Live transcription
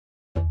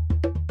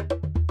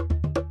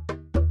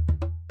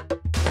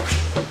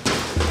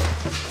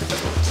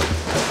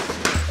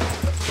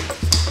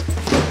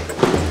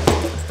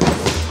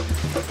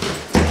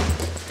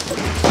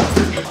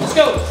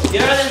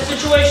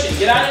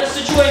Get out of the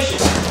situation.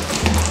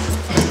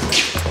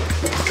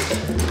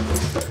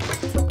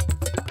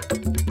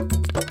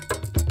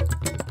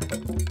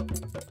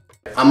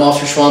 I'm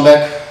Officer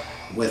Schwambeck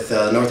with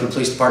Northwood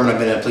Police Department.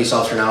 I've been a police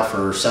officer now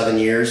for 7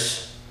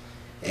 years,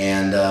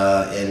 and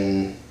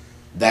in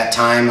that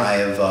time I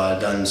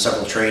have done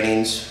several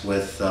trainings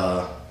with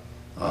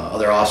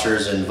other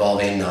officers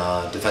involving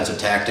defensive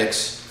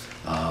tactics.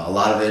 A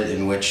lot of it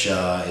in which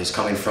is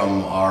coming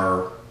from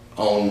our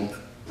own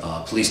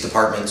police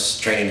department's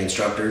training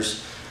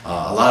instructors.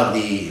 A lot of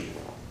the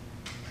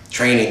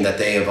training that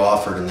they have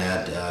offered in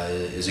that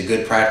is a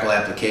good practical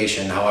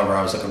application. However,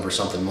 I was looking for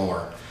something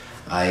more.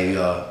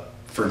 I,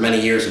 for many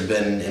years, have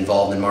been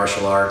involved in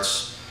martial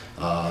arts,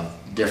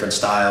 different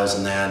styles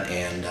and that,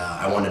 and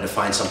I wanted to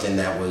find something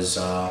that was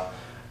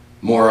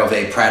more of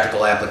a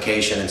practical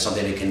application and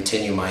something to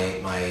continue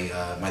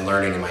my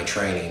learning and my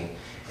training.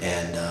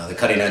 And the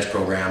Cutting Edge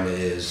program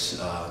is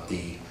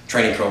the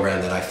training program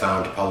that I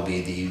found to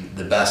probably be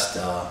the best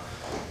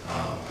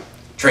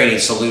training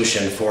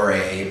solution for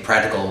a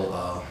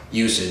practical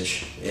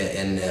usage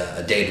in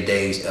a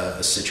day-to-day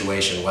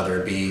situation, whether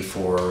it be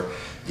for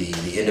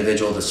the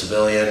individual, the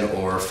civilian,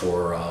 or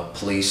for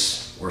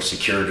police or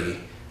security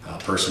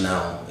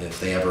personnel if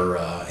they ever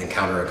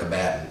encounter a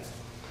combatant.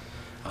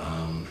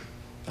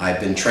 I've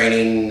been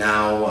training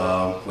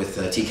now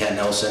with T-Cat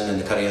Nelson and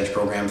the Cutting Edge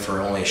program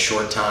for only a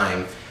short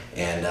time,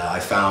 and I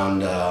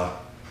found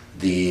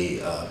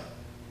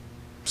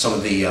some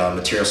of the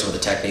material, some of the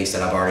techniques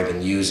that I've already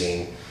been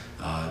using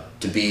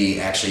to be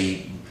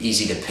actually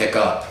easy to pick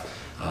up.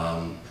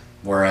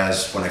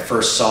 Whereas when I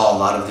first saw a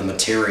lot of the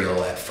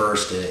material at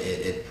first,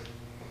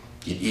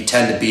 you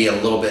tend to be a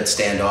little bit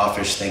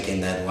standoffish,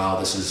 thinking that, wow,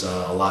 this is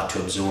a lot to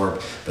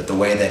absorb. But the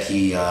way that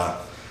he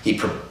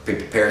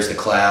prepares the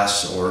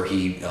class, or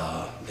he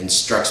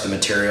instructs the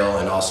material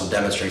and also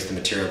demonstrates the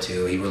material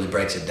too, he really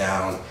breaks it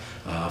down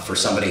for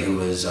somebody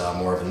who is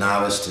more of a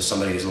novice to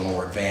somebody who's a little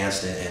more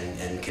advanced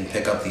and can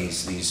pick up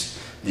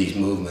these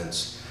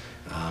movements.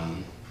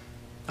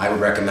 I would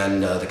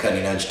recommend the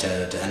Cutting Edge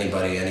to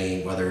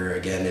anybody, whether,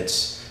 again,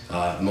 it's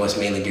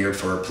mainly geared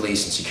for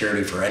police and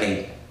security, for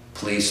any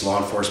police, law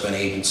enforcement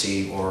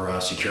agency, or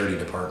security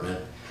department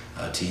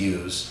to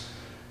use.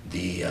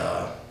 The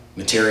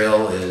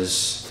material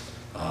is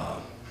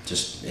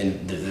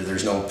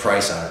there's no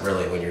price on it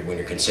really when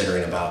you're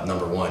considering about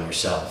number one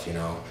yourself. You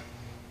know,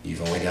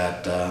 you've only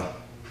got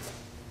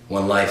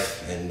one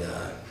life, and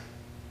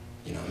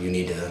you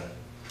need to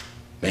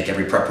make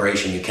every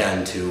preparation you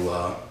can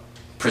to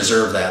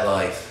preserve that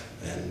life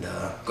and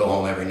go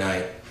home every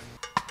night.